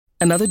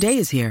Another day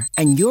is here,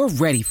 and you're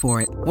ready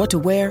for it. What to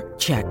wear?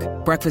 Check.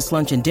 Breakfast,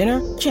 lunch, and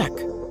dinner? Check.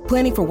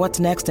 Planning for what's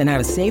next and how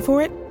to save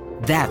for it?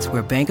 That's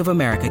where Bank of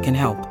America can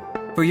help.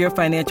 For your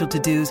financial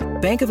to-dos,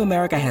 Bank of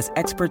America has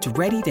experts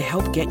ready to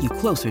help get you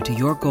closer to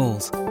your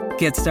goals.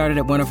 Get started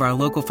at one of our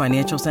local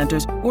financial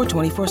centers or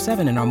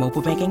 24/7 in our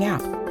mobile banking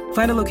app.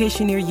 Find a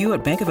location near you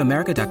at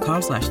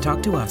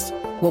bankofamerica.com/talktous.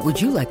 What would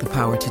you like the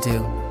power to do?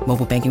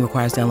 Mobile banking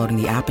requires downloading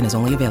the app and is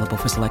only available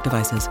for select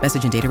devices.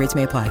 Message and data rates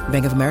may apply.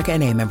 Bank of America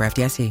N.A., member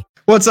FDIC.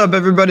 What's up,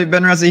 everybody?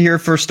 Ben Reza here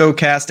for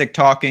Stokastic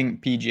Talking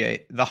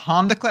PGA. The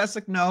Honda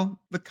Classic, no.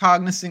 The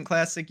Cognizant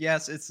Classic,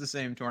 yes. It's the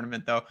same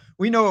tournament, though.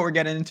 We know what we're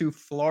getting into.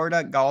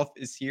 Florida golf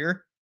is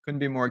here. Couldn't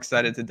be more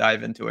excited to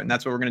dive into it. And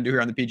that's what we're going to do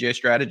here on the PGA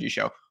Strategy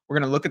Show. We're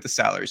going to look at the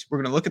salaries. We're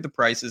going to look at the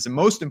prices. And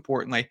most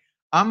importantly,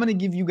 I'm going to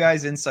give you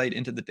guys insight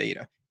into the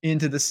data,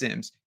 into the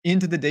sims,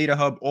 into the data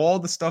hub, all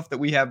the stuff that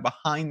we have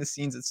behind the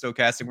scenes at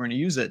Stokastic. We're going to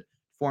use it,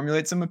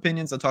 formulate some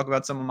opinions. I'll talk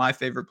about some of my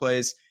favorite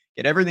plays,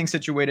 get everything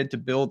situated to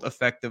build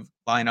effective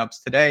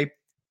lineups today.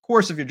 Of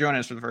course, if you're joining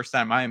us for the first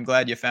time, I am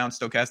glad you found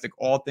Stokastic,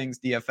 all things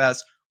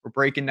DFS. We're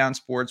breaking down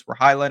sports. We're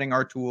highlighting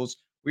our tools.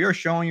 We are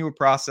showing you a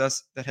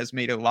process that has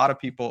made a lot of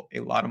people a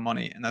lot of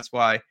money. And that's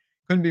why I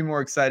couldn't be more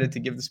excited to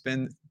give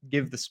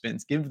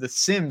the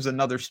sims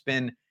another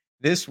spin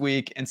this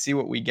week and see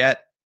what we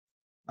get.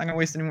 I'm not going to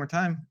waste any more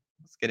time.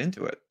 Let's get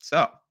into it.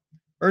 So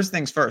first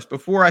things first,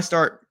 before I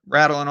start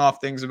rattling off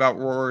things about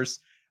Roars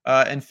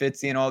and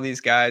Fitzy and all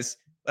these guys,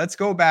 let's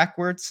go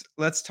backwards.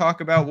 Let's talk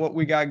about what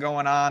we got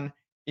going on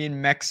in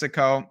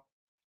Mexico.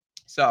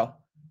 So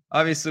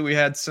obviously we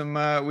had some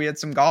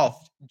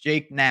golf.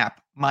 Jake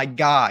Knapp, my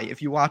guy. If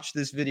you watch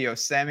this video,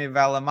 Sammy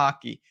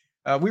Valimaki.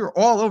 We were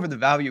all over the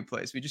value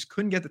plays. We just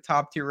couldn't get the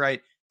top tier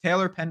right.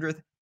 Taylor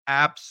Pendrith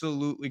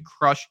absolutely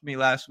crushed me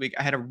last week.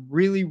 I had a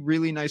really,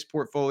 really nice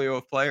portfolio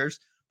of players,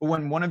 but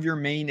when one of your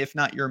main, if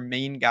not your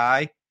main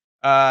guy,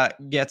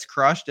 gets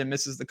crushed and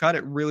misses the cut,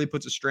 it really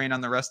puts a strain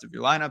on the rest of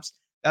your lineups.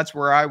 That's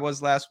where I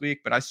was last week,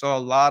 but I saw a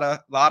lot of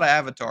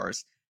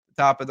avatars at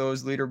the top of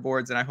those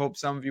leaderboards, and I hope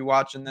some of you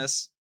watching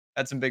this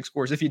had some big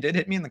scores. If you did,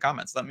 hit me in the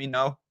comments. Let me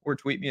know, or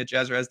tweet me at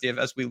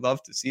JazzRazDFS. We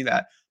love to see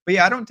that. But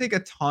yeah, I don't take a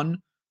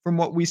ton from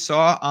what we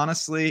saw.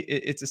 Honestly,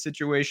 it's a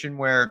situation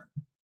where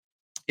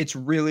it's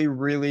really,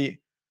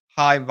 really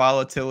high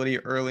volatility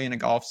early in a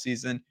golf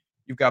season.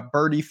 You've got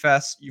Birdie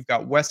Fest, you've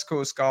got West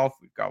Coast golf,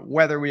 we've got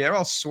weather, we had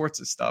all sorts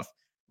of stuff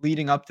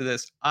leading up to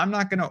this. I'm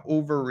not going to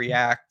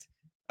overreact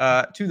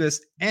to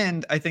this,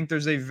 and I think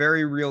there's a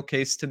very real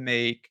case to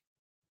make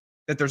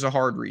that there's a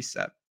hard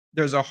reset.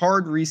 There's a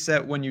hard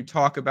reset when you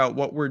talk about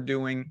what we're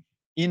doing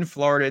in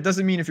Florida. It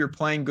doesn't mean if you're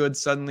playing good,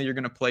 suddenly you're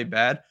going to play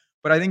bad.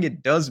 But I think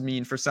it does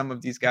mean for some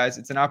of these guys,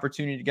 it's an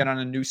opportunity to get on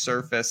a new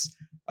surface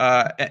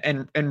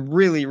and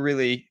really,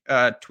 really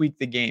tweak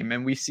the game.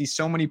 And we see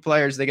so many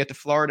players, they get to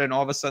Florida and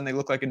all of a sudden they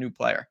look like a new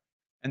player.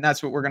 And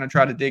that's what we're going to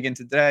try to dig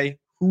into today.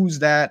 Who's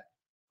that?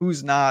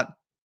 Who's not?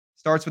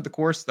 Starts with the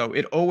course, though.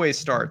 It always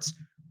starts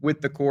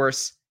with the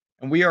course.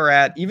 And we are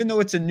at, even though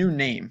it's a new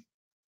name,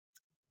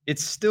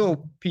 it's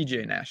still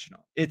PGA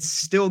National. It's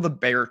still the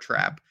Bear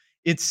Trap.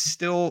 It's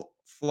still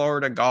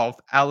Florida golf,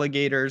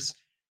 alligators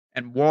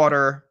and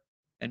water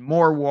and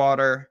more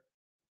water.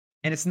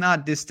 And it's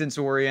not distance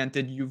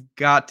oriented. You've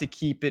got to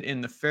keep it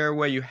in the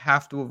fairway. You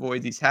have to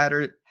avoid these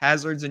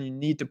hazards, and you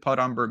need to putt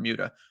on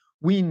Bermuda.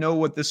 We know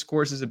what this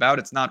course is about.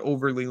 It's not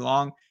overly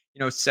long,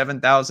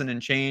 7,000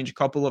 and change, a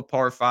couple of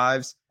par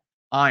fives,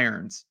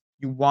 irons.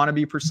 You want to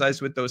be precise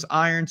with those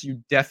irons.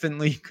 You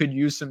definitely could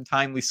use some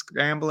timely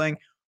scrambling.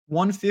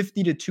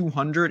 150 to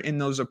 200 in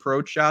those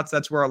approach shots.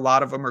 That's where a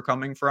lot of them are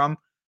coming from.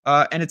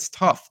 And it's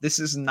tough. This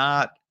is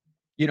not,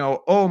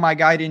 oh, my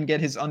guy didn't get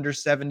his under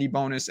 70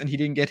 bonus and he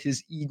didn't get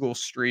his eagle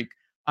streak.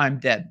 I'm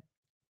dead.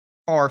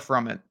 Far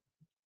from it.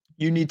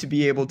 You need to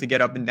be able to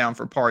get up and down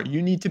for par.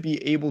 You need to be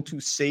able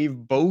to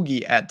save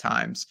bogey at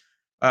times.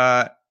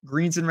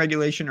 Greens in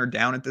regulation are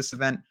down at this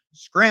event.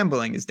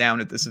 Scrambling is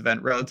down at this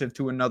event relative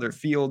to another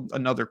field,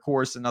 another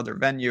course, another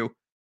venue.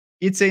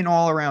 It's an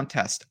all-around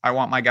test. I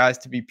want my guys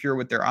to be pure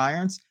with their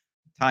irons.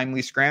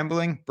 Timely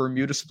scrambling,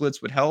 Bermuda splits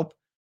would help.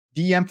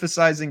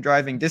 De-emphasizing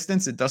driving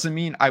distance, it doesn't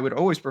mean I would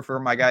always prefer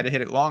my guy to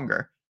hit it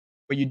longer,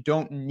 but you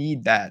don't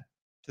need that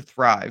to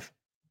thrive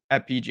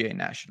at PGA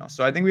National.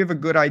 So I think we have a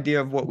good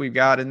idea of what we've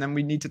got, and then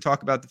we need to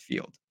talk about the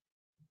field.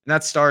 And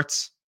that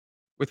starts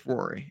with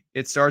Rory.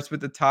 It starts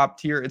with the top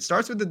tier. It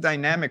starts with the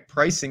dynamic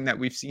pricing that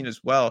we've seen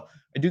as well.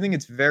 I do think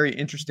it's very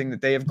interesting that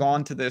they have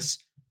gone to this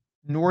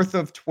north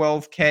of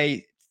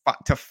 12K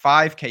to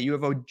 5K. You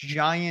have a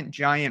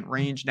giant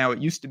range now. It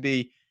used to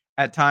be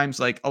at times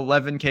like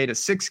 11K to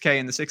 6K,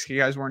 and the 6K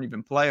guys weren't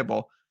even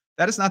playable.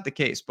 That is not the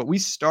case, but we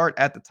start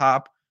at the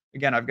top.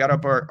 Again, I've got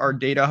up our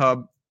data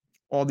hub,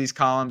 all these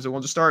columns, and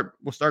we'll start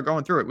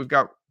going through it. We've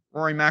got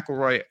Rory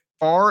McIlroy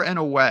far and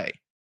away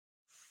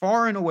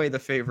the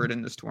favorite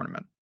in this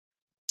tournament.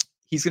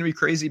 He's going to be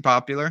crazy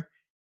popular.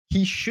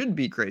 He should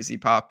be crazy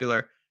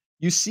popular.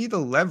 You see the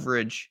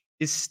leverage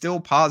is still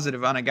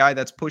positive on a guy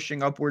that's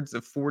pushing upwards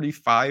of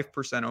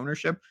 45%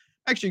 ownership.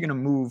 I'm actually going to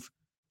move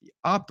the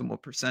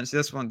optimal percentage.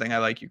 That's one thing I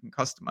like. You can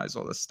customize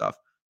all this stuff.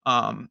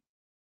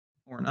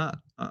 Or not.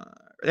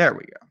 There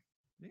we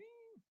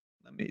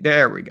go.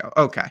 There we go.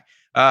 Okay.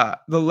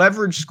 The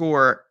leverage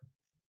score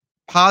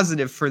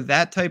positive for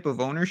that type of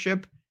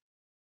ownership,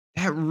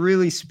 that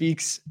really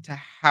speaks to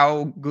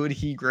how good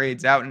he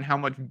grades out and how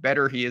much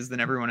better he is than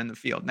everyone in the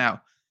field.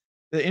 Now,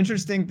 the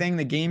interesting thing,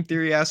 the game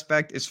theory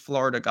aspect, is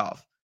Florida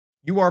golf.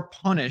 You are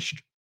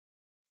punished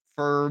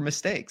for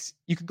mistakes.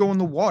 You could go in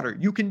the water.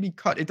 You can be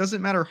cut. It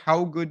doesn't matter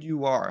how good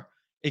you are.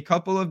 A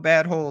couple of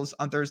bad holes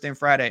on Thursday and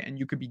Friday, and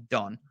you could be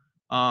done.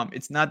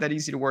 It's not that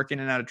easy to work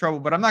in and out of trouble,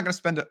 but I'm not going to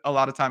spend a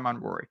lot of time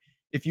on Rory.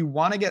 If you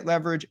want to get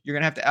leverage, you're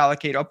going to have to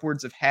allocate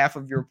upwards of half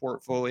of your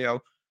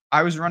portfolio.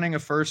 I was running a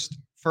first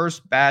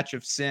batch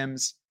of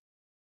Sims.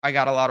 I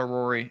got a lot of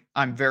Rory.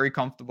 I'm very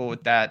comfortable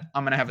with that.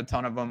 I'm going to have a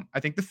ton of them. I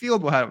think the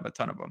field will have a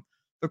ton of them.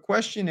 The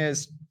question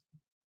is,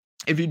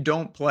 if you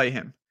don't play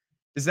him,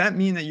 does that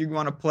mean that you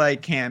want to play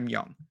Cam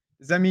Young?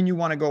 Does that mean you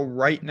want to go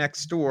right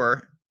next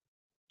door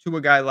to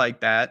a guy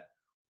like that?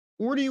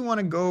 Or do you want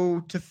to go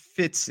to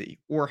Fitzy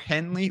or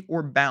Henley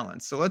or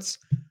Balance? So let's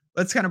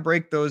kind of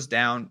break those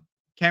down.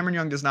 Cameron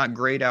Young does not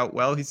grade out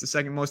well. He's the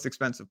second most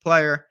expensive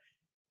player.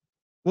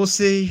 We'll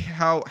see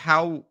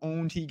how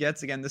owned he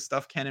gets. Again, this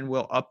stuff can and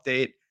will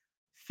update.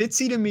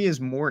 Fitzy to me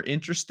is more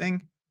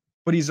interesting,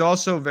 but he's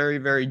also very,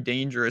 very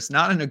dangerous,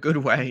 not in a good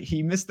way.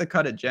 He missed the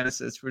cut at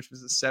Genesis, which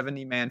was a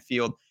 70-man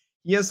field.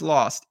 He has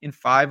lost in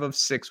 5 of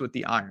 6 with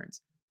the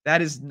irons.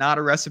 That is not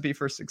a recipe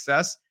for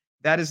success.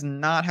 That is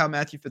not how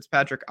Matthew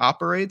Fitzpatrick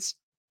operates.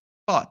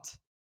 But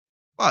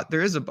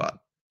there is a but.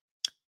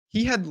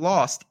 He had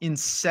lost in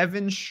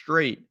 7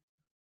 straight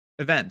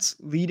events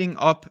leading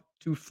up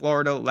to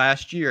Florida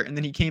last year, and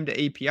then he came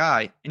to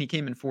API and he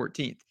came in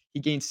 14th. He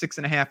gained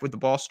 6.5 with the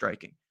ball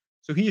striking.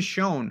 So he has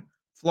shown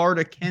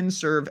Florida can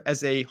serve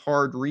as a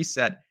hard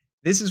reset.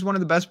 This is one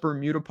of the best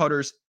Bermuda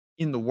putters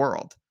in the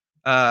world.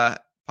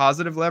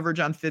 Positive leverage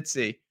on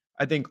Fitzy.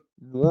 I think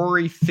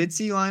Rory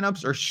Fitzy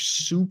lineups are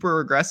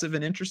super aggressive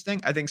and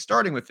interesting. I think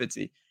starting with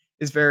Fitzy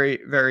is very,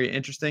 very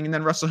interesting. And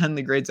then Russell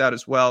Henley grades out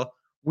as well.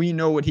 We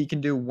know what he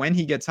can do when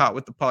he gets hot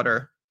with the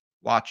putter.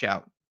 Watch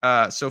out.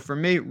 So for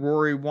me,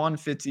 Rory 1,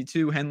 Fitzy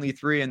 2, Henley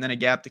 3, and then a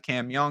gap to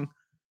Cam Young.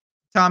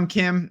 Tom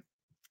Kim,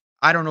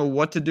 I don't know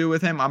what to do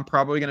with him. I'm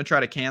probably going to try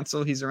to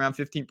cancel. He's around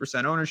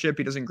 15% ownership.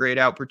 He doesn't grade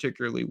out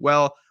particularly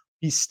well.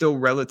 He's still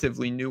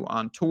relatively new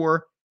on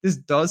tour. This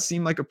does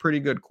seem like a pretty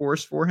good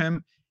course for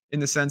him in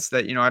the sense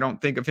that, I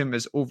don't think of him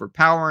as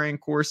overpowering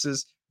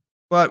courses,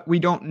 but we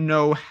don't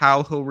know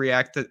how he'll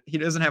react. He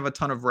doesn't have a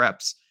ton of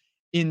reps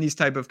in these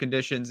type of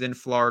conditions in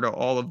Florida,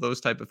 all of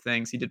those type of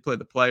things. He did play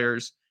the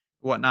Players,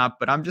 whatnot,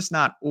 but I'm just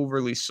not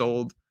overly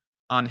sold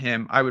on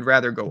him. I would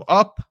rather go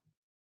up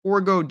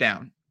or go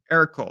down.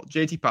 Eric Cole,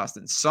 JT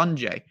Poston,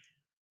 Sunjay,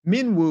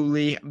 Min Woo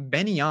Lee,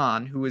 Benny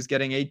An, who is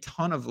getting a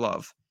ton of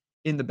love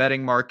in the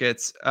betting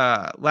markets,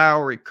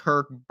 Lowry,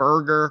 Kirk,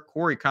 Berger,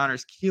 Corey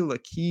Connors, Keela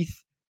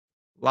Keith.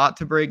 A lot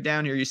to break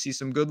down here. You see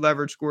some good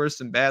leverage scores,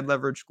 some bad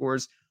leverage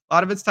scores. A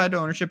lot of it's tied to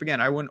ownership.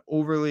 Again, I wouldn't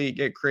overly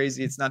get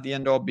crazy. It's not the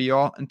end all be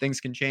all, and things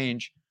can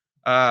change.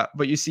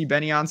 But you see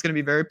Benny An's going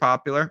to be very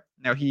popular.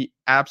 Now, he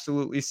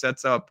absolutely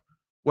sets up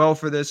well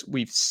for this.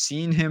 We've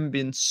seen him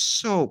been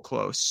so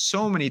close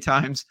so many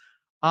times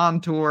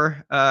on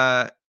tour.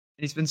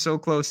 He's been so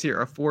close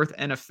here, a 4th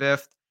and a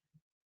 5th.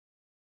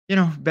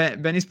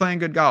 Benny's playing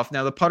good golf.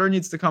 Now, the putter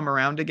needs to come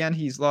around again.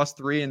 He's lost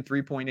 3 and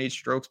 3.8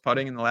 strokes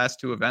putting in the last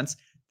 2 events.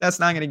 That's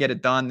not going to get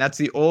it done. That's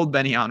the old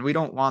Benny An. We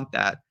don't want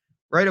that.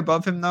 Right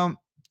above him, though,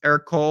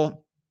 Eric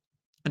Cole,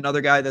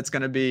 another guy that's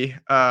going to be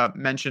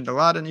mentioned a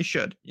lot, and he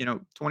should.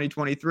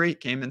 2023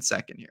 came in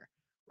second here.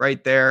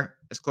 Right there,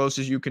 as close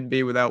as you can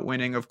be without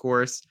winning, of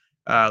course.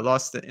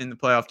 Lost in the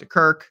playoff to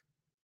Kirk.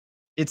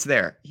 It's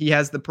there. He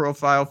has the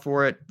profile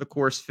for it, the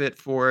course fit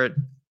for it.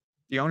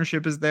 The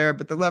ownership is there,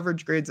 but the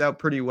leverage grades out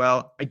pretty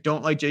well. I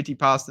don't like JT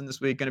Poston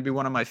this week. Going to be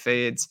one of my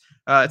fades.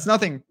 It's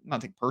nothing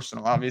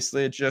personal,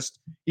 obviously. It's just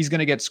he's going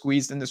to get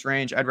squeezed in this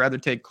range. I'd rather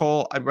take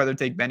Cole. I'd rather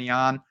take Benny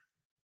An.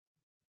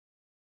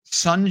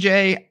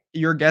 Sunjay,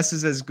 your guess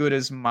is as good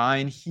as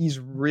mine. He's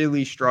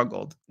really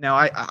struggled. Now,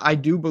 I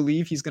do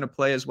believe he's going to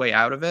play his way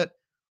out of it,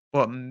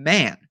 but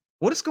man,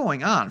 what is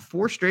going on?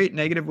 4 straight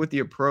negative with the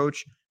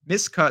approach,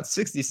 miscut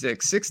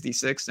 66,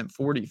 66, and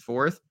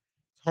 44th.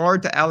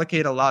 Hard to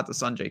allocate a lot to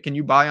Sunjay. Can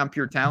you buy on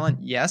pure talent?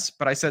 Yes,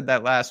 but I said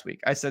that last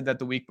week. I said that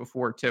the week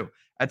before too.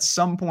 At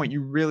some point,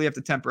 you really have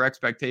to temper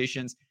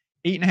expectations.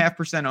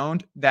 8.5%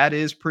 owned. That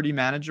is pretty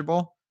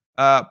manageable.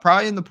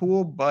 Probably in the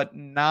pool, but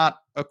not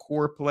a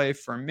core play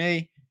for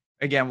me.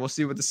 Again, we'll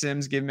see what the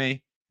Sims give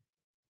me.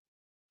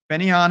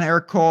 Benny An,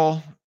 Eric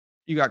Cole.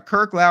 You got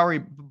Kirk, Lowry.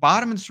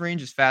 Bottom of this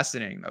range is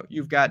fascinating, though.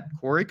 You've got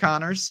Corey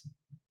Connors,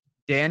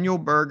 Daniel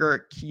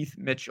Berger, Keith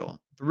Mitchell.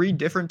 3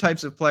 different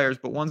types of players,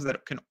 but ones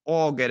that can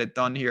all get it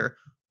done here.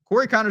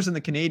 Corey Connors and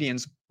the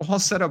Canadians all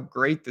set up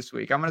great this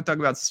week. I'm going to talk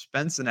about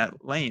Svensson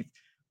at length.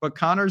 But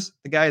Connors,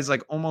 the guy is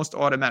like almost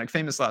automatic.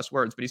 Famous last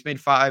words, but he's made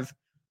 5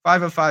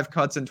 of 5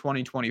 cuts in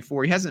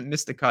 2024. He hasn't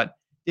missed a cut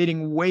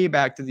dating way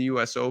back to the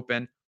U.S.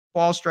 Open.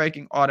 ball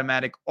striking,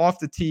 automatic, off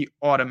the tee,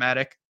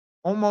 automatic,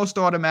 almost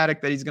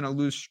automatic that he's going to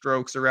lose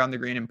strokes around the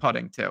green and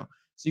putting too.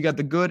 So you got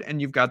the good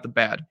and you've got the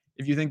bad.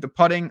 If you think the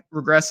putting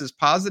regresses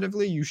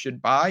positively, you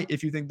should buy.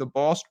 If you think the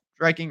ball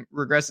striking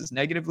regresses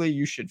negatively,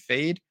 you should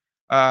fade.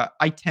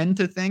 I tend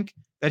to think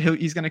that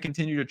he's going to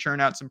continue to churn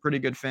out some pretty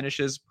good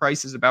finishes.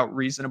 Price is about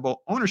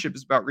reasonable. Ownership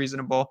is about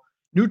reasonable.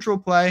 Neutral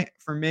play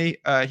for me.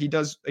 He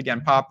does,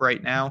 again, pop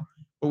right now,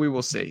 but we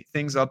will see.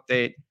 Things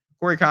update.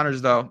 Corey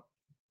Connors, though,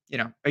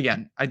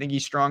 again, I think he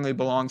strongly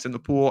belongs in the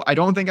pool. I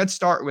don't think I'd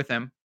start with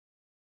him,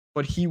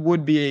 but he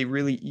would be a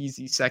really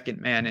easy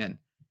second man in.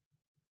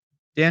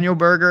 Daniel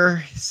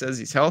Berger says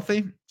he's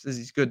healthy, says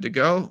he's good to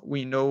go.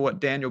 We know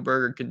what Daniel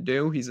Berger can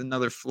do. He's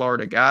another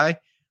Florida guy.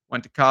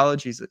 Went to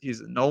college. He's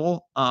a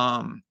Knoll.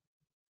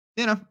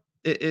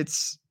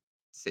 It's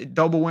a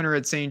double winner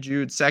at St.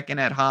 Jude, second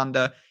at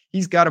Honda.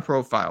 He's got a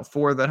profile.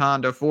 Fourth at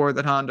Honda, third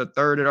at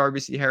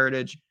RBC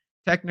Heritage.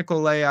 Technical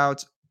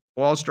layouts,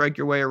 ball strike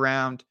your way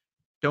around.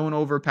 Don't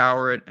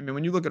overpower it. I mean,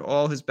 when you look at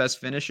all his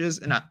best finishes,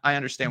 and I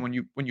understand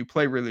when you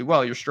play really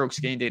well, your strokes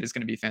gain data is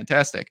going to be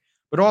fantastic.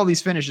 But all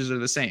these finishes are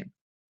the same.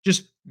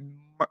 Just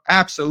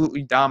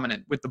absolutely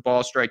dominant with the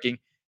ball striking.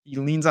 He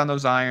leans on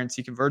those irons.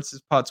 He converts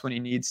his putts when he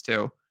needs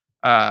to.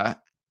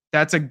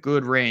 That's a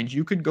good range.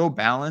 You could go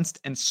balanced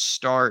and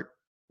start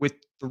with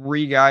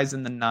 3 guys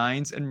in the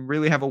 9s and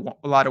really have a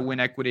lot of win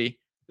equity.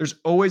 There's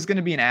always going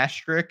to be an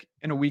asterisk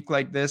in a week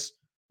like this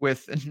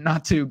with,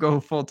 not to go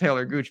full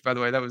Taylor Gooch, by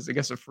the way, that was, I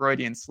guess, a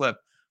Freudian slip.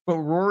 But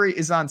Rory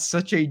is on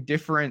such a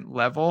different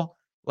level.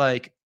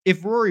 Like,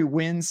 if Rory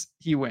wins,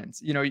 he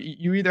wins.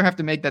 You either have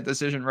to make that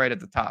decision right at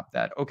the top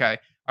that, okay,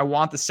 I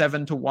want the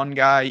 7-1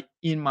 guy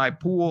in my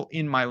pool,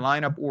 in my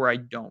lineup, or I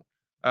don't.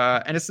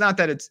 And it's not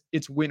that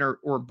it's win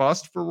or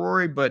bust for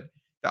Rory, but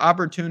the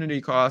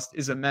opportunity cost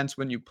is immense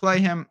when you play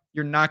him.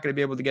 You're not going to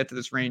be able to get to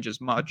this range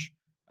as much.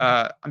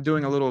 I'm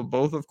doing a little of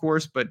both, of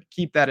course, but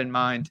keep that in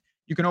mind.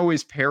 You can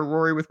always pair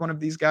Rory with one of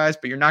these guys,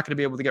 but you're not going to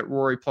be able to get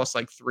Rory plus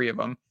like 3 of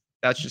them.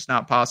 That's just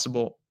not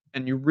possible.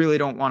 And you really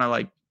don't want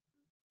to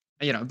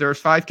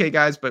there's 5K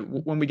guys, but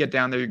when we get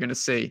down there, you're going to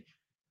see,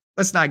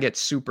 let's not get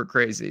super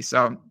crazy.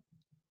 So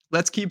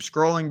let's keep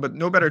scrolling, but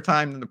no better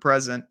time than the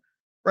present.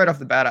 Right off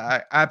the bat,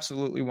 I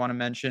absolutely want to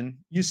mention,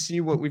 you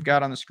see what we've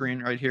got on the screen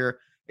right here.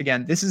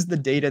 Again, this is the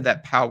data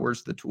that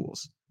powers the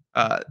tools.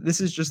 This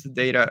is just the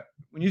data.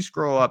 When you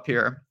scroll up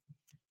here,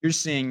 you're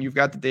seeing you've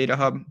got the data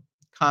hub,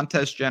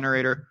 contest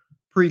generator,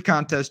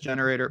 pre-contest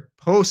generator,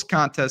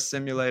 post-contest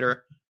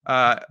simulator,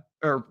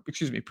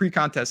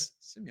 pre-contest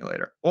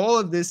simulator. All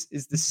of this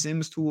is the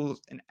Sims tools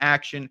in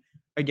action.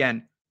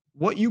 Again,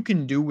 what you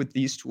can do with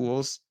these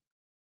tools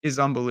is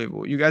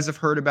unbelievable. You guys have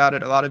heard about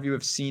it. A lot of you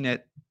have seen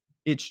it.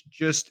 It's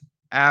just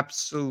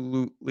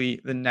absolutely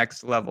the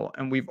next level.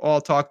 And we've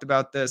all talked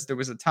about this. There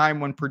was a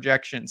time when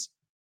projections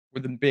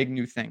were the big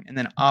new thing, and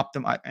then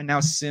and now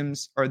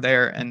Sims are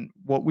there. And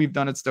what we've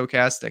done at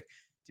Stochastic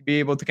to be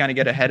able to kind of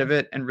get ahead of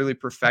it and really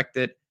perfect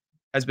it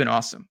has been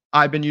awesome.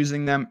 I've been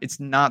using them. It's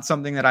not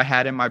something that I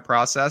had in my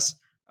process.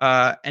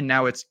 And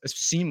now it's a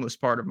seamless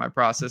part of my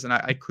process. And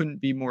I couldn't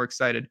be more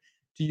excited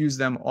to use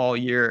them all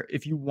year.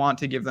 If you want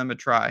to give them a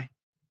try,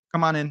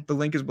 come on in. The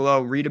link is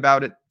below. Read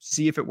about it.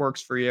 See if it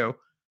works for you.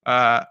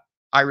 I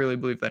really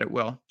believe that it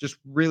will. Just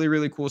really,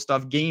 really cool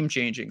stuff.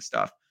 Game-changing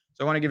stuff.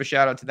 So I want to give a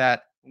shout out to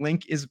that.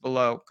 Link is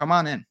below. Come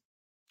on in.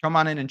 Come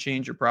on in and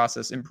change your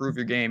process, improve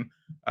your game,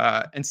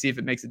 and see if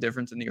it makes a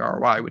difference in the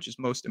ROI, which is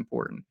most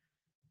important.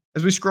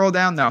 As we scroll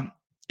down, though,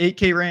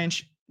 8K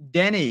range,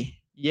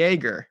 Denny,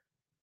 Jaeger,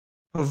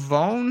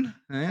 Pavone,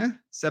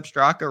 Sepp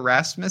Straka,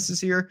 Rasmus is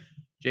here,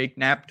 Jake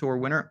Knapp, Tour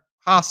winner,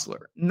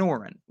 Hostler,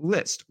 Noren,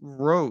 List,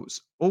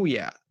 Rose, oh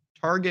yeah,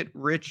 target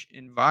rich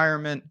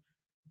environment.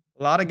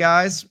 A lot of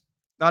guys,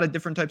 a lot of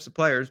different types of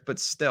players, but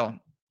still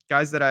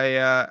guys that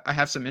I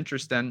have some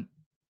interest in.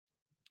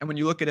 And when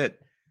you look at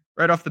it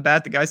right off the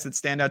bat, the guys that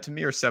stand out to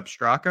me are Sepp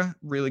Straka.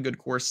 Really good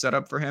course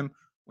setup for him.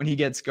 When he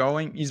gets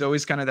going, he's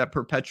always kind of that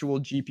perpetual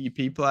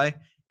GPP play,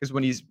 because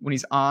when he's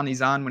on,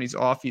 he's on. When he's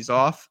off, he's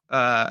off.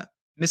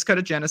 Miscut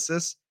at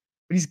Genesis,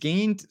 but he's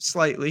gained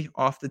slightly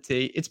off the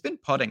tee. It's been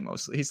putting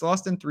mostly. He's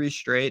lost in 3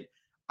 straight.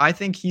 I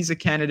think he's a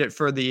candidate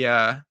for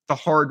the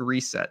hard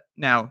reset.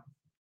 Now,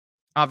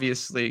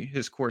 obviously,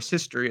 his course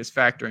history is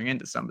factoring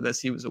into some of this.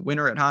 He was a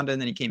winner at Honda,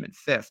 and then he came in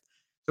 5th.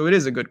 So it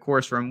is a good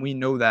course for him. We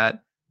know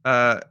that.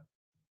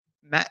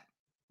 Matt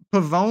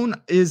Pavone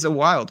is a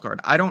wild card.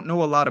 I don't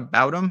know a lot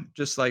about him,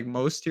 just like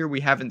most here. We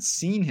haven't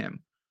seen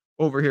him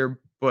over here,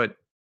 but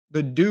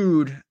the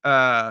dude,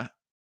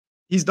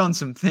 he's done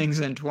some things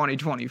in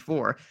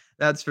 2024.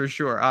 That's for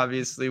sure.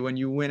 Obviously, when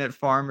you win at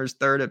Farmers,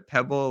 3rd at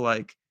Pebble,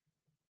 like,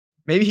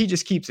 maybe he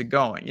just keeps it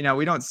going.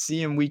 We don't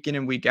see him week in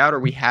and week out, or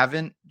we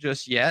haven't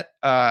just yet.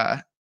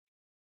 I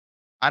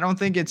don't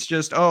think it's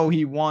just,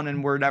 he won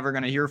and we're never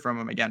going to hear from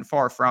him again.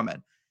 Far from it.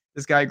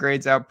 This guy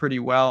grades out pretty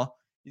well.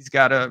 He's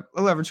got a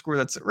leverage score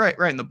that's right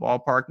in the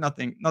ballpark.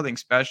 Nothing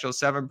special.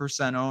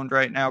 7% owned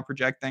right now,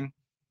 projecting.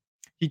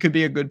 He could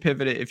be a good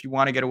pivot if you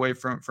want to get away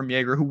from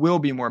Jaeger, who will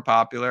be more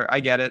popular.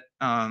 I get it.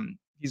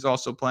 He's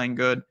also playing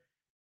good.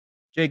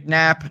 Jake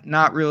Knapp,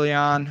 not really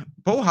on.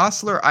 Bo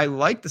Hostler, I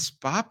like the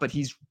spot, but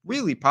he's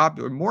really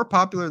popular, more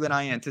popular than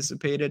I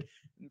anticipated.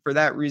 For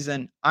that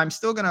reason, I'm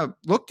still going to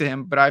look to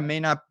him, but I may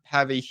not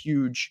have a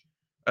huge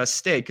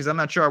stake because I'm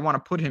not sure I want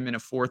to put him in a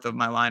fourth of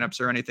my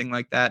lineups or anything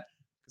like that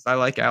because I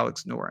like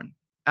Alex Noren.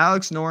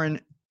 Alex Noren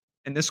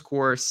and this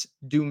course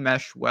do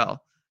mesh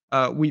well.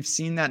 We've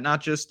seen that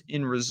not just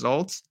in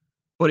results,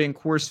 but in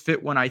course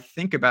fit. When I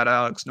think about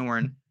Alex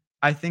Noren,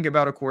 I think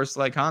about a course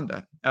like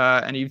Honda.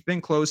 And he's been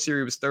close here.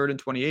 He was third in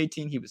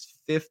 2018. He was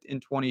fifth in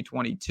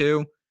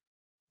 2022.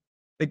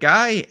 The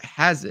guy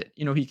has it.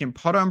 He can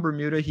putt on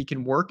Bermuda. He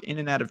can work in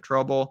and out of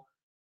trouble.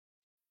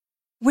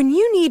 When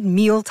you need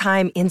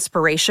mealtime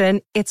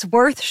inspiration, it's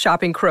worth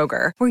shopping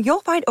Kroger, where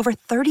you'll find over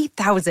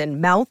 30,000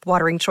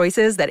 mouth-watering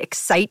choices that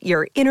excite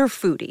your inner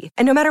foodie.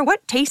 And no matter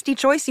what tasty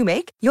choice you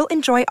make, you'll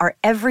enjoy our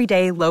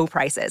everyday low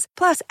prices,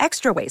 plus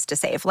extra ways to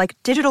save, like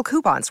digital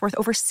coupons worth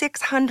over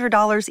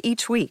 $600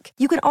 each week.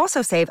 You can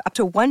also save up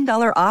to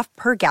 $1 off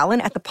per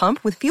gallon at the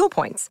pump with fuel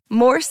points.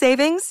 More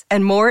savings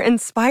and more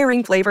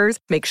inspiring flavors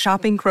make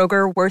shopping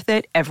Kroger worth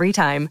it every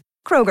time.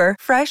 Kroger,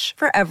 fresh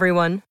for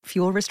everyone.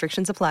 Fuel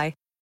restrictions apply.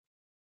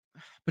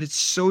 But it's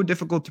so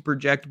difficult to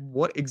project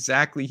what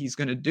exactly he's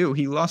going to do.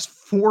 He lost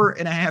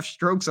 4.5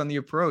 strokes on the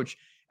approach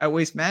at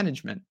Waste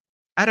Management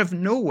out of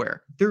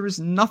nowhere. There was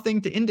nothing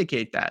to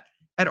indicate that.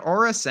 At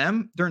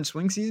RSM during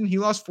swing season, he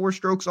lost 4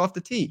 strokes off the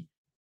tee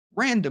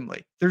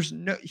randomly.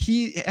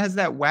 He has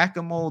that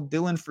whack-a-mole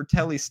Dylan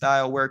Fratelli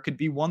style where it could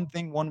be one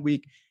thing one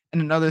week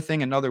and another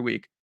thing another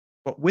week.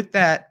 But with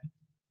that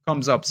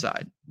comes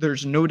upside.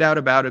 There's no doubt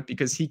about it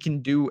because he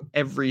can do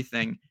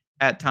everything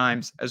at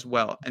times as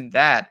well. And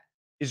that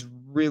is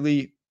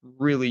really,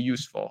 really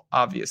useful,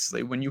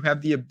 obviously, when you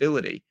have the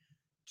ability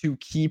to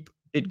keep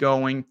it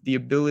going, the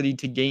ability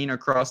to gain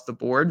across the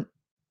board.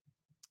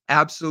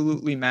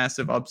 Absolutely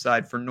massive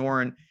upside for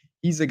Noren.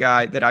 He's a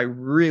guy that I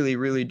really,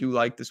 really do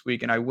like this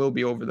week, and I will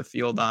be over the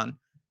field on.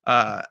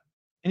 And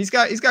he's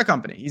got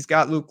company. He's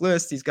got Luke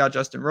List. He's got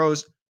Justin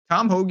Rose.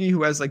 Tom Hoagie,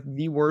 who has like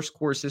the worst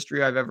course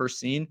history I've ever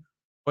seen.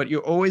 But you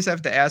always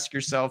have to ask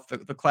yourself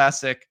the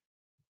classic,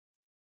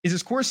 is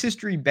his course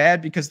history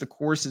bad because the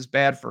course is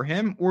bad for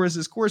him, or is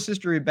his course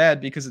history bad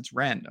because it's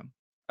random?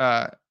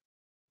 That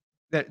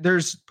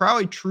there's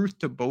probably truth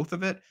to both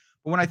of it.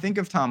 But when I think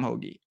of Tom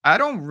Hoagie, I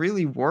don't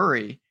really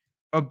worry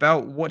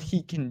about what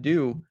he can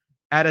do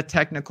at a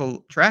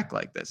technical track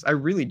like this. I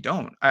really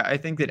don't. I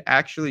think that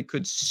actually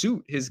could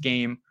suit his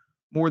game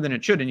more than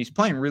it should. And he's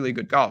playing really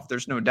good golf.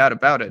 There's no doubt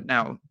about it.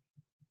 Now,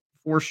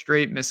 4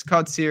 straight missed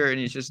cuts here,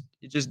 and it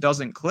just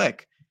doesn't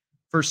click.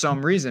 For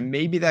some reason,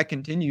 maybe that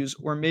continues,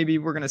 or maybe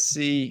we're going to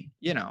see,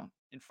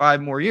 in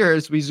 5 more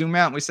years, we zoom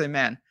out and we say,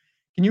 man,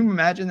 can you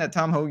imagine that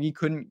Tom Hoagie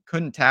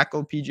couldn't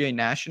tackle PGA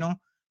National?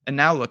 And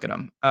now look at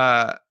him.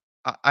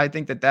 I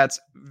think that that's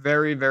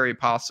very, very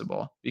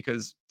possible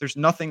because there's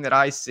nothing that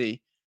I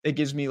see that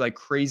gives me like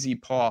crazy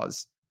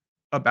pause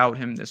about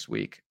him this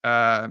week.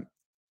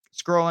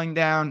 Scrolling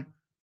down,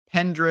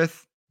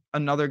 Pendrith,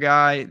 another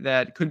guy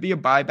that could be a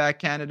buyback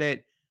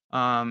candidate.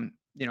 I'm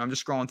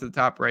just scrolling to the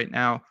top right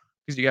now.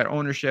 Because you got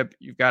ownership,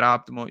 you've got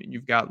optimal, and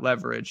you've got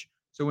leverage.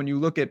 So when you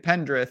look at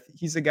Pendrith,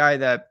 he's a guy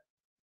that,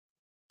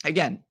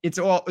 again, it's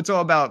all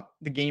about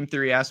the game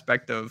theory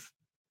aspect of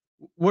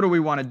what do we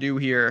want to do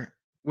here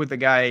with a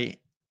guy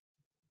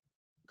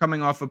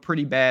coming off a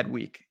pretty bad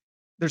week.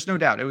 There's no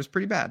doubt it was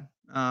pretty bad.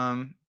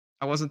 I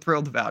wasn't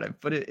thrilled about it,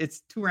 but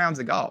it's 2 rounds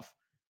of golf,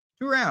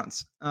 2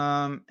 rounds.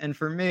 And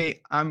for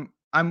me, I'm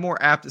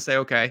more apt to say,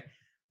 okay,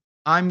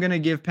 I'm going to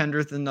give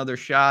Pendrith another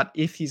shot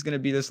if he's going to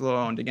be this low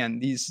owned.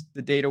 Again,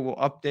 the data will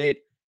update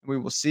and we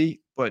will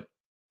see. But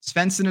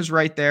Svensson is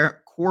right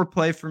there. Core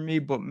play for me.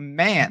 But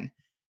man,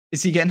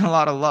 is he getting a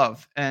lot of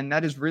love. And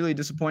that is really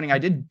disappointing. I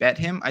did bet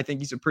him. I think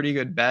he's a pretty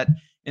good bet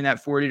in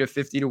that 40 to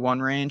 50 to 1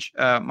 range.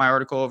 My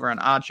article over on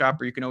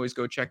OddsShopper, you can always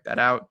go check that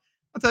out.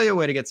 I'll tell you a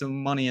way to get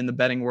some money in the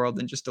betting world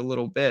in just a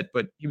little bit.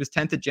 But he was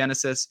 10th at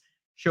Genesis,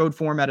 showed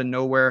form out of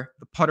nowhere.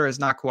 The putter has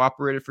not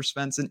cooperated for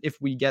Svensson.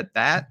 If we get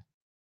that,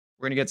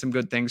 we're going to get some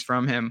good things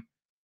from him.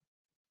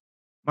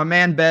 My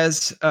man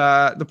Bez,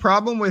 the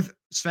problem with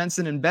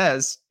Svensson and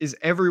Bez is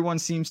everyone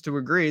seems to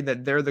agree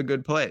that they're the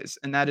good plays.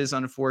 And that is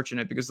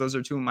unfortunate because those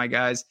are 2 of my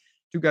guys,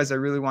 2 guys I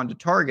really wanted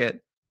to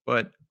target.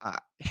 But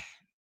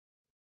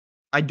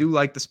I do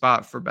like the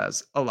spot for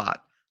Bez a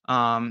lot.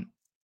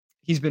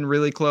 He's been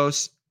really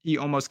close. He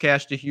almost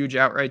cashed a huge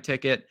outright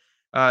ticket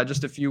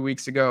just a few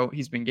weeks ago.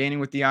 He's been gaining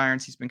with the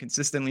irons. He's been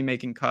consistently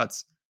making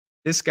cuts.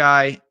 This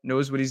guy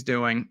knows what he's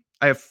doing.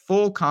 I have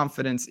full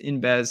confidence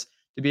in Bez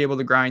to be able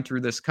to grind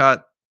through this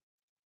cut.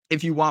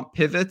 If you want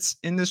pivots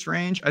in this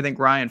range, I think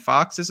Ryan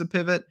Fox is a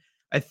pivot.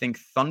 I think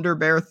Thunder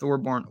Bear,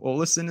 Thorborn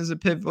Olesen is a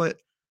pivot.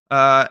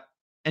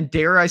 And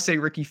dare I say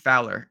Ricky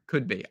Fowler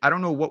could be. I don't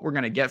know what we're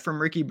going to get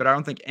from Ricky, but I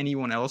don't think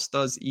anyone else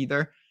does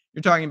either.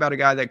 You're talking about a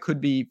guy that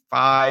could be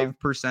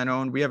 5%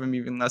 owned. We have him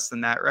even less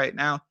than that right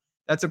now.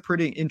 That's a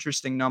pretty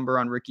interesting number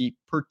on Ricky,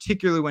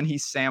 particularly when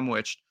he's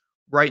sandwiched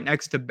right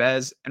next to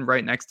Bez and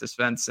right next to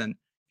Svensson.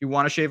 If you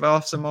want to shave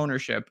off some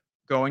ownership,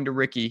 going to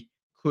Ricky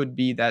could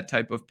be that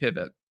type of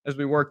pivot. As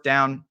we work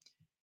down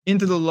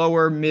into the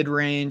lower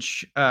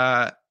mid-range,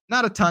 not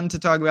a ton to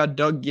talk about.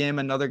 Doug Gim,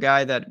 another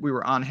guy that we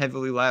were on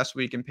heavily last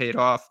week and paid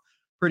off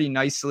pretty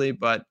nicely,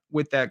 but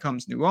with that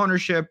comes new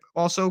ownership,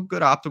 also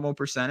good optimal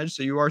percentage.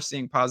 So you are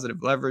seeing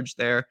positive leverage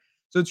there.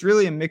 So it's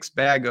really a mixed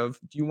bag of,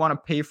 do you want to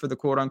pay for the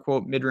quote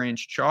unquote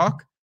mid-range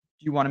chalk?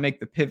 Do you want to make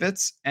the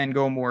pivots and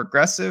go more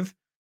aggressive?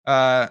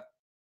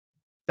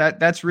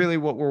 That's really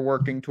what we're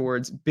working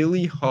towards.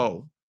 Billy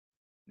Ho.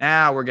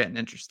 Now we're getting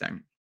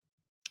interesting.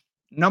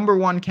 Number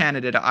one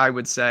candidate, I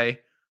would say,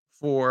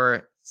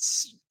 for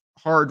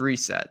hard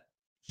reset.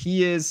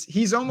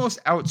 He's almost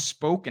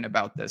outspoken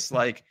about this.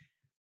 Like,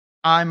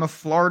 I'm a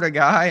Florida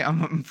guy.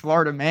 I'm a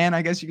Florida man,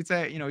 I guess you could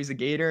say. He's a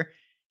Gator.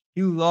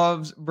 He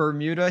loves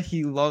Bermuda.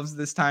 He loves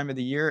this time of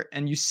the year,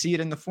 and you see it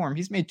in the form.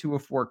 He's made 2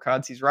 of 4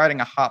 cuts. He's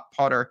riding a hot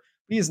putter.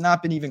 He has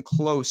not been even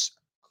close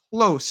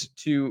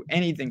to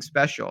anything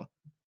special.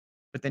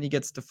 But then he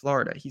gets to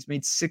Florida. He's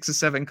made 6 of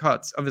 7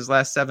 cuts of his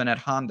last 7 at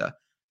Honda.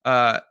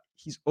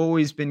 He's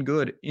always been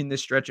good in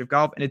this stretch of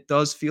golf, and it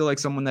does feel like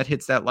someone that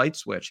hits that light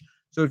switch.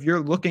 So if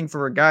you're looking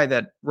for a guy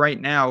that right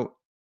now,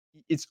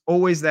 it's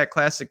always that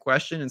classic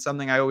question and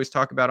something I always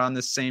talk about on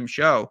this same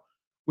show.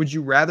 Would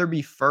you rather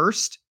be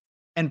first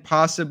and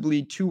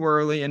possibly too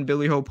early and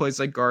Billy Ho plays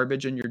like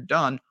garbage and you're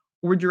done?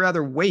 Or would you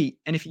rather wait?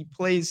 And if he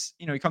plays,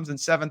 he comes in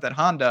 7th at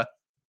Honda,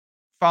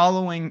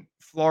 following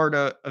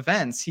Florida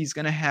events, he's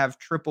going to have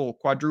triple,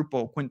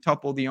 quadruple,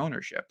 quintuple the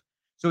ownership.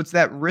 So it's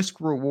that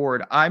risk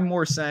reward. I'm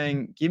more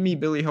saying, give me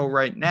Billy Ho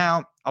right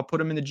now. I'll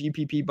put him in the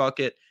GPP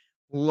bucket.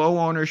 Low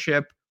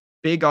ownership,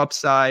 big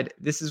upside.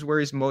 This is where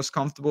he's most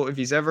comfortable. If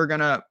he's ever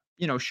going to,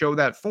 show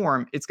that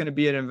form, it's going to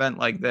be an event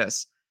like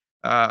this.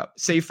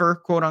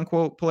 Safer, quote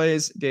unquote,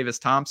 plays. Davis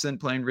Thompson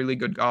playing really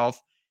good golf.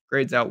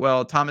 Grades out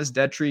well. Thomas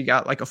Detry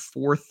got like a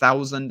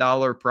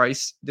 $4,000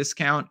 price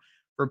discount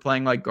for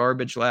playing like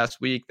garbage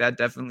last week. That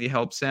definitely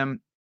helps him.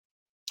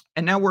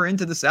 And now we're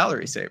into the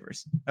salary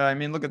savers.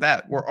 Look at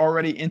that. We're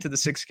already into the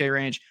 6K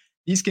range.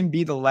 These can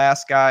be the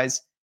last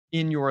guys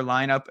in your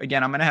lineup.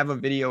 Again, I'm going to have a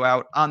video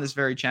out on this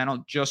very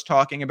channel just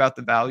talking about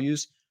the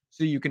values,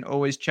 so you can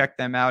always check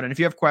them out. And if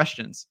you have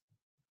questions,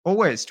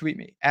 always tweet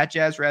me at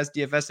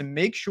JazzRazDFS, and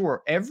make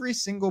sure every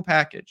single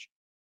package,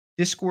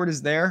 Discord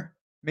is there.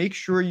 Make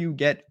sure you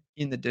get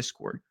in the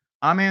Discord.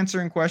 I'm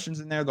answering questions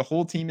in there. The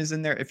whole team is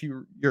in there. If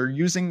you're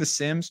using the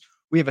Sims,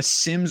 we have a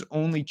Sims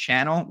only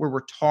channel where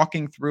we're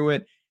talking through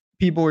it.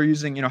 People are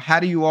using, how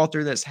do you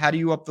alter this? How do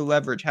you up the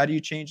leverage? How do you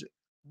change it?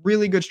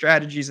 Really good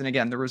strategies. And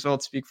again, the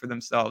results speak for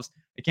themselves.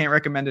 I can't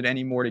recommend it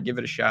anymore to give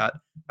it a shot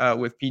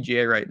with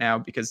PGA right now,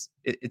 because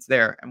it's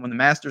there. And when the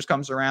Masters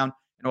comes around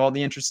and all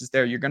the interest is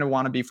there, you're going to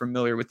want to be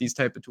familiar with these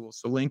type of tools.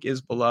 So link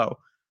is below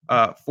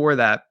for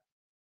that.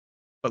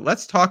 But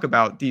let's talk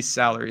about these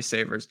salary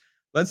savers.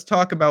 Let's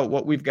talk about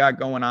what we've got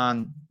going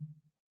on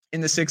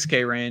in the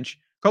 6K range.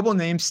 A couple of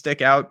names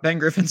stick out. Ben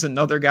Griffin's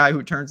another guy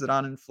who turns it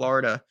on in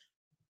Florida.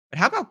 But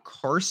how about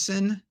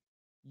Carson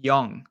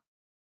Young?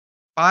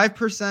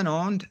 5%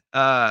 owned.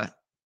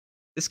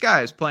 This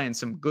guy is playing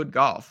some good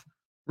golf.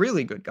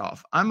 Really good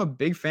golf. I'm a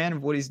big fan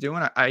of what he's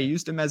doing. I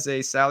used him as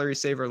a salary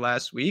saver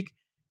last week,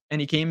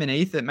 and he came in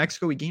 8th at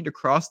Mexico. He gained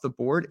across the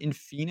board. In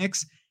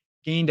Phoenix,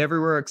 gained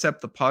everywhere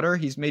except the putter.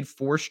 He's made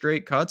 4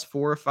 straight cuts,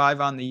 4 or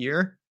 5 on the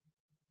year.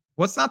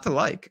 What's not to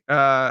like?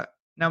 Now,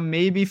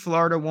 maybe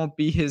Florida won't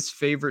be his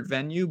favorite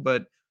venue,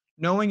 but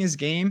knowing his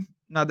game,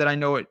 not that I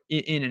know it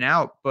in and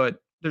out, but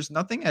there's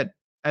nothing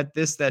at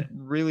this that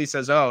really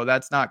says, oh,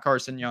 that's not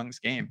Carson Young's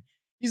game.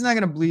 He's not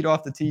going to bleed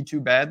off the tee too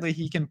badly.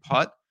 He can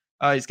putt.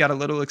 He's got a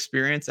little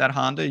experience at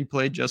Honda. He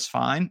played just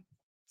fine.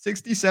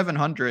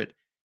 6,700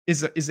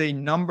 is a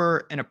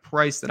number and a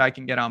price that I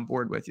can get on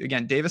board with.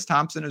 Again, Davis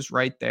Thompson is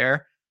right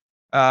there.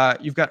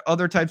 You've got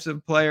other types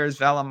of players.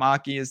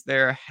 Valimaki is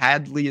there.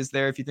 Hadley is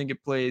there. If you think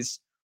it plays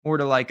more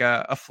to like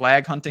a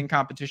flag hunting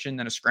competition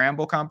than a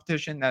scramble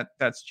competition,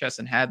 that's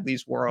Chesson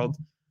Hadley's world.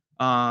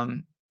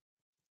 Then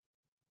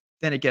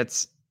it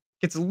gets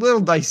a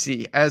little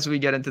dicey as we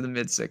get into the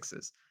mid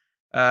 6s.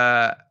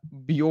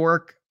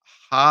 Bjork,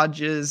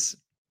 Hodges,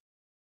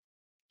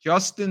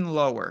 Justin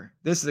Lower.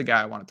 This is a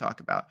guy I want to talk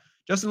about.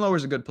 Justin Lower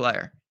is a good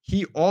player.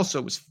 He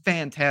also was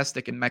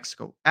fantastic in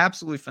Mexico.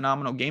 Absolutely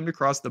phenomenal. Gamed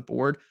across the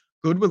board.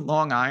 Good with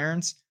long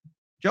irons.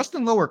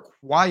 Justin Lower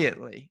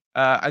quietly,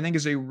 I think,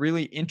 is a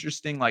really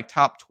interesting like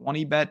top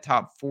 20 bet,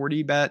 top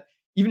 40 bet.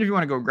 Even if you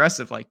want to go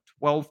aggressive, like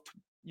 12,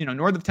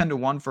 north of 10 to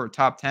 1 for a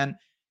top 10.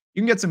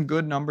 You can get some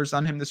good numbers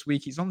on him this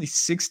week. He's only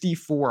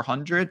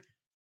 6,400.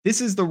 This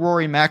is the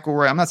Rory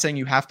McIlroy. I'm not saying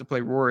you have to play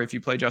Rory if you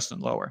play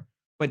Justin Lower,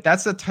 but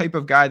that's the type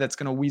of guy that's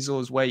going to weasel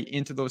his way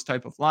into those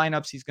type of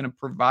lineups. He's going to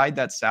provide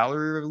that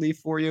salary relief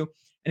for you.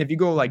 And if you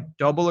go like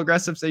double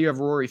aggressive, say you have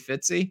Rory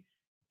Fitzy,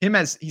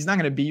 he's not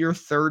going to be your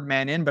third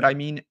man in, but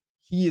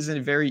he is a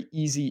very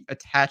easy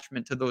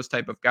attachment to those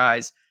type of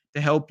guys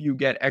to help you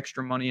get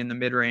extra money in the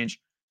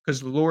mid-range,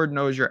 because Lord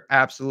knows you're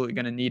absolutely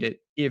going to need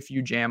it if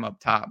you jam up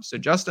top. So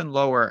Justin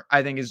Lower,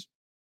 I think, is,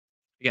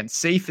 again,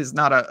 safe is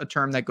not a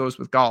term that goes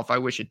with golf. I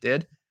wish it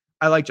did.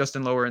 I like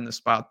Justin Lower in the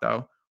spot,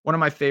 though. One of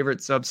my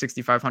favorite sub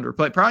 6,500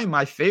 play, probably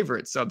my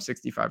favorite sub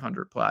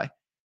 6,500 play.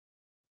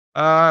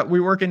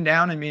 We're working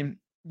down. I mean,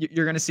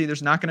 you're going to see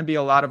there's not going to be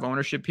a lot of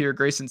ownership here.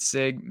 Grayson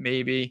Sig,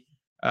 maybe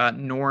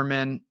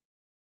Norman,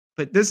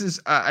 but this is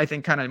I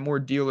think kind of more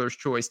dealer's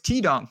choice.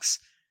 T-Dunks,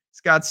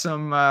 he's got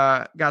some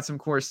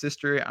course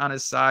history on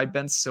his side.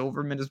 Ben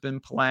Silverman has been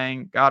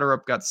playing.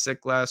 Goddard got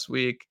sick last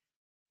week.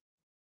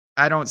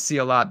 I don't see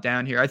a lot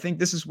down here. I think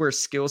this is where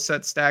skill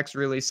set stacks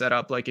really set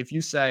up. Like if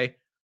you say,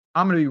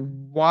 I'm going to be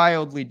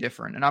wildly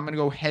different and I'm going to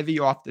go heavy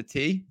off the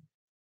tee,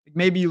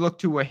 maybe you look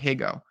to a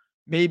Higo.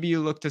 Maybe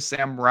you look to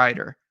Sam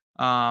Ryder.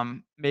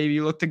 Maybe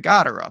you look to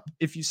Goddard.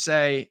 If you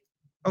say,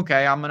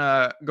 okay, I'm going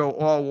to go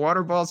all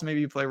water balls,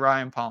 maybe you play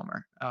Ryan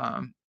Palmer.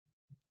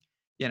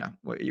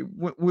 We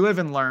live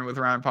and learn with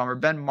Ryan Palmer.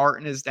 Ben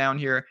Martin is down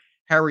here.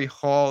 Harry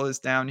Hall is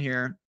down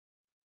here.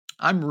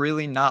 I'm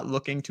really not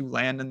looking to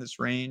land in this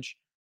range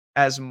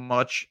as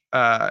much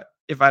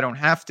if I don't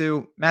have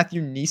to.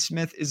 Matthew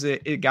Neesmith is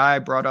a guy I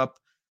brought up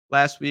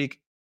last week.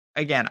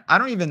 Again, I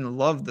don't even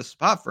love the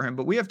spot for him,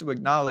 but we have to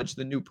acknowledge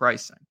the new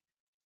pricing.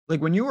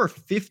 Like when you are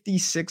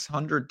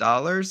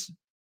 $5,600,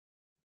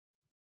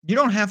 you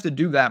don't have to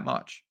do that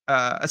much,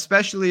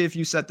 especially if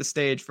you set the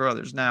stage for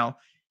others. Now,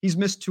 he's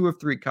missed 2 of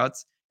 3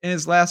 cuts. In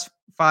his last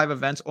 5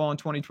 events, all in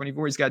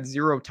 2024, he's got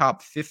 0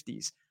 top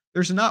 50s.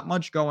 There's not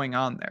much going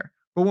on there.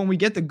 But when we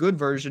get the good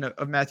version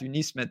of Matthew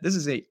Neesmith, this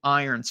is a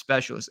iron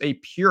specialist, a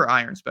pure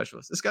iron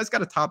specialist. This guy's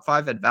got a top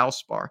 5 at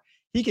Valspar.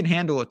 He can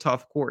handle a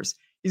tough course.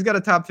 He's got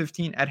a top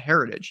 15 at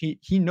Heritage.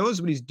 He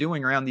knows what he's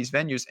doing around these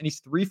venues, and he's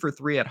 3 for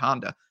 3 at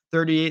Honda,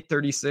 38th,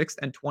 36th,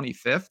 and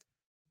 25th.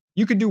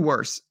 You could do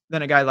worse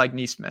than a guy like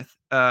Neesmith.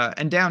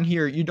 And down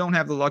here, you don't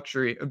have the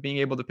luxury of being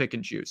able to pick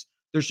and choose.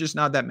 There's just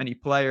not that many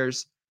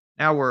players.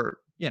 Now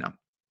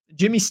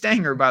Jimmy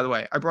Stanger, by the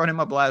way, I brought him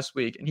up last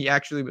week, and he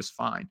actually was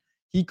fine.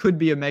 He could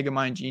be a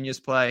Megamind Genius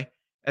play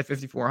at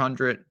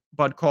 5,400.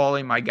 Bud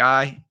Cauley, my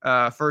guy,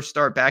 first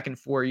start back in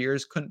 4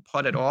 years, couldn't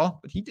putt at all,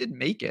 but he did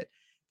make it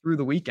through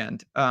the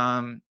weekend.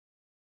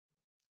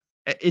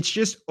 It's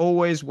just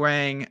always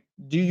weighing,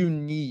 do you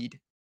need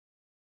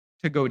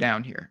to go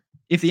down here?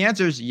 If the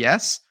answer is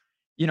yes,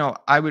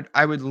 I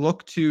would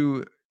look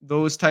to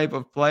those type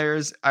of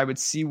players. I would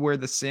see where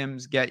the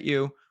sims get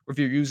you, or if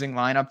you're using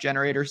lineup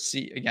generators,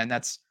 see, again,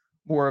 that's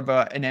more of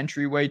an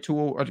entryway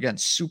tool, or again,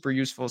 super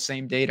useful,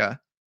 same data.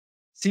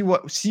 See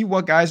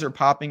what guys are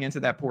popping into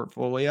that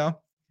portfolio.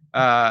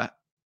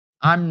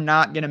 I'm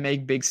not going to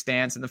make big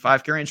stands in the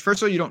 5K range.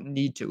 First of all, you don't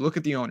need to. Look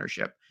at the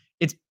ownership.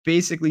 It's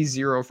basically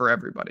 0 for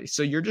everybody.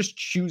 So you're just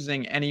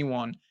choosing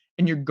anyone,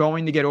 and you're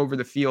going to get over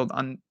the field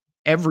on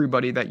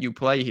everybody that you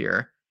play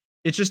here.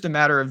 It's just a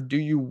matter of, do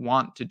you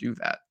want to do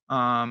that?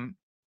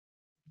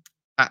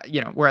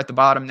 We're at the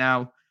bottom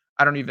now.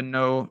 I don't even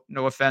know,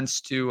 no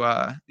offense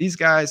to these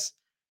guys.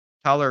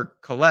 Tyler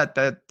Collette,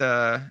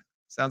 that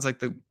sounds like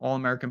the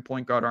All-American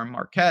point guard on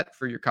Marquette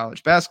for your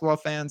college basketball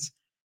fans.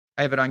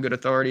 I have it on good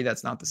authority.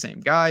 That's not the same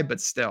guy, but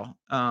still,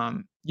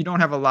 you don't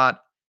have a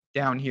lot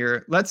down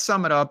here. Let's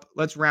sum it up.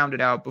 Let's round it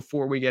out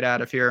before we get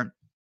out of here.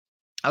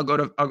 I'll go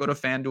to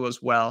FanDuel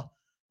as well,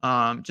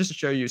 just to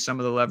show you some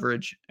of the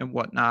leverage and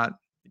whatnot.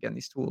 Again,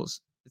 these tools,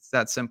 it's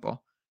that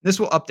simple. This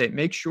will update.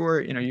 Make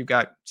sure you've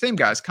got same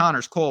guys: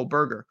 Connors, Cole,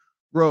 Berger,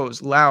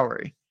 Rose,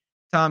 Lowry,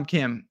 Tom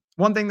Kim.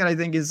 One thing that I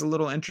think is a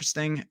little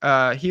interesting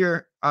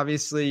here,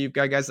 obviously, you've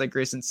got guys like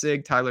Grayson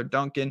Sig, Tyler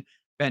Duncan,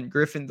 Ben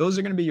Griffin. Those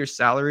are going to be your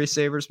salary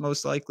savers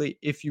most likely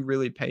if you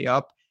really pay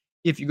up.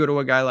 If you go to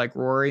a guy like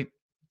Rory,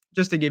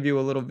 just to give you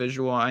a little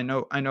visual, I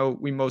know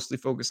we mostly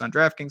focus on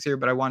DraftKings here,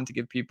 but I wanted to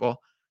give people a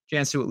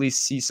chance to at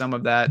least see some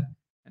of that.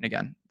 And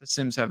again, the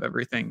Sims have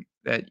everything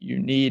that you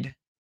need.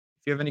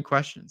 If you have any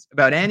questions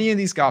about any of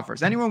these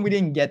golfers, anyone we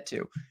didn't get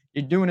to,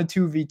 you're doing a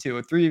 2v2,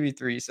 a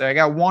 3v3, so I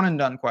got one and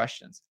done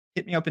questions,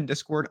 hit me up in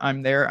Discord.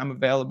 I'm there. I'm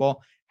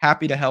available.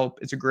 Happy to help.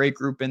 It's a great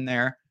group in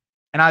there.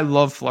 And I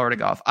love Florida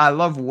golf. I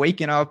love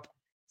waking up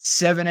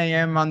 7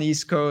 a.m. on the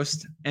East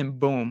Coast and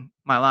boom,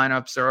 my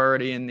lineups are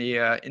already in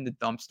the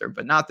dumpster,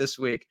 but not this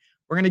week.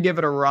 We're going to give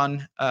it a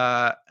run.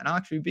 And I'll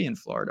actually be in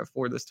Florida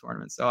for this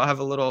tournament. So I'll have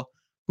a little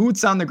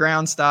boots on the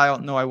ground style.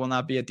 No, I will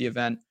not be at the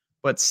event,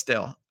 but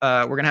still,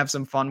 we're going to have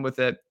some fun with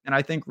it. And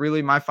I think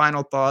really my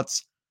final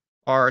thoughts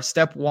are: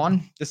 step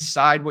 1,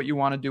 decide what you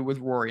want to do with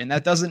Rory. And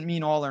that doesn't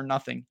mean all or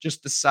nothing.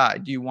 Just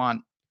decide. Do you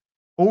want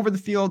over the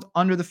field,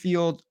 under the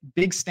field,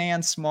 big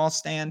stand, small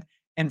stand?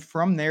 And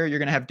from there, you're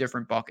going to have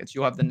different buckets.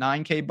 You'll have the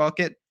 9K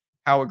bucket,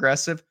 how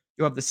aggressive.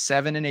 You'll have the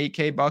 7 and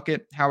 8K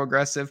bucket, how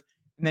aggressive.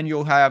 And then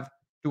you'll have,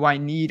 do I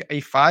need a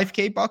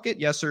 5K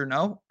bucket? Yes or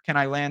no? Can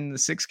I land the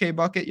 6K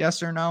bucket?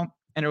 Yes or no?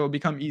 And it will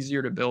become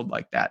easier to build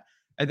like that.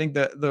 I think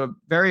the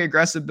very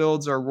aggressive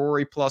builds are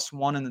Rory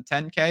 +1 in the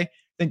 10K. I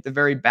think the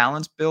very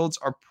balanced builds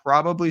are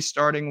probably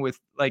starting with,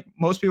 like,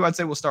 most people I'd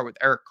say will start with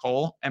Eric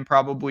Cole and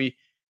probably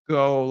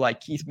go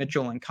like Keith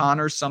Mitchell and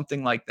Connors,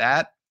 something like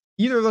that.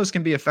 Either of those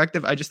can be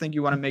effective. I just think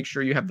you want to make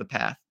sure you have the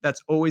path.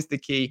 That's always the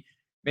key.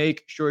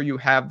 Make sure you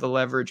have the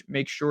leverage.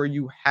 Make sure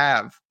you're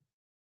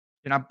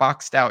not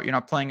boxed out. You're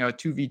not playing a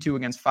 2v2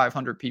 against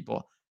 500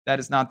 people. That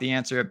is not the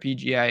answer at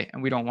PGA,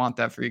 and we don't want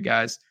that for you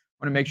guys.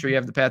 I want to make sure you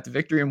have the path to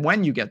victory. And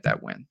when you get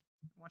that win,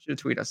 I want you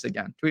to tweet us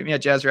again. Tweet me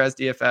at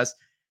JazzRazDFS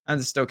and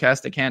the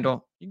Stochastic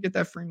handle. You can get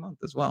that free month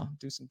as well.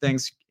 Do some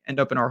things, end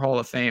up in our Hall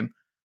of Fame.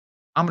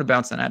 I'm going to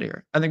bounce that out of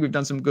here. I think we've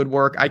done some good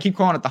work. I keep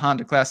calling it the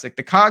Honda Classic.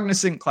 The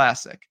Cognizant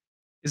Classic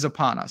is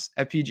upon us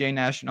at PGA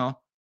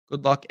National.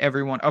 Good luck,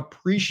 everyone.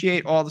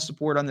 Appreciate all the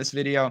support on this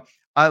video.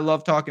 I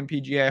love talking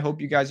PGA. I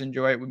hope you guys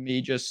enjoy it with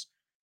me just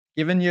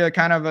giving you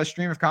kind of a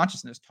stream of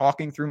consciousness,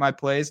 talking through my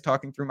plays,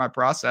 talking through my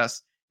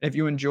process. If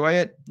you enjoy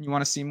it and you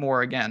want to see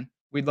more, again,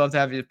 we'd love to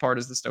have you as part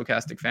of the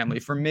Stochastic family.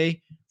 For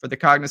me, for the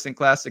Cognizant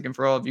Classic, and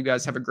for all of you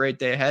guys, have a great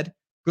day ahead.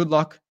 Good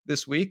luck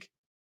this week,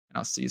 and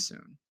I'll see you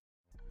soon.